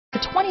The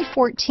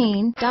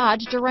 2014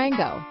 Dodge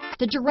Durango.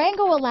 The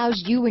Durango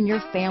allows you and your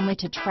family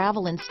to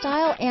travel in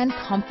style and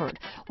comfort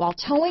while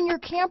towing your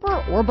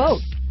camper or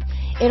boat.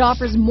 It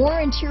offers more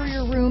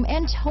interior room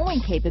and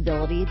towing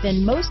capability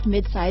than most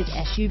midsize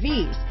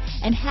SUVs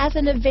and has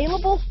an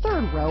available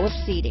third row of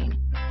seating.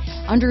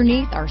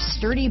 Underneath are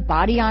sturdy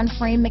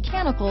body-on-frame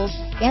mechanicals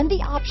and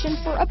the option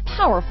for a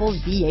powerful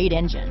V8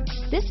 engine.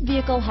 This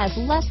vehicle has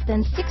less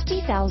than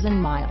 60,000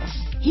 miles.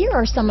 Here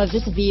are some of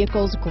this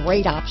vehicle's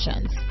great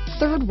options: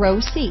 third row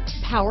seat,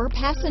 power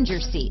passenger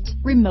seat,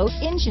 remote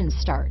engine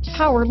start,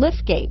 power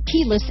liftgate,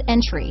 keyless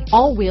entry,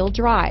 all-wheel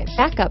drive,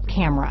 backup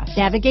camera,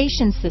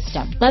 navigation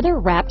system,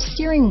 leather-wrapped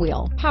steering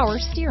wheel, power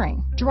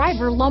steering,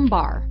 driver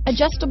lumbar,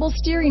 adjustable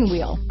steering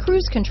wheel,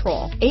 cruise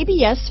control,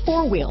 ABS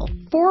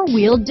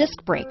four-wheel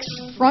disc brakes,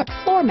 front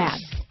floor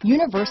mats,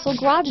 universal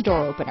garage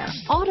door opener,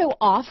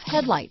 auto-off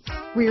headlights,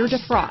 rear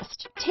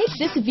defrost. Take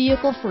this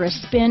vehicle for a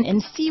spin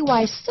and see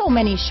why so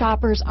many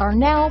shoppers are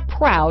now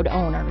proud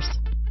owners.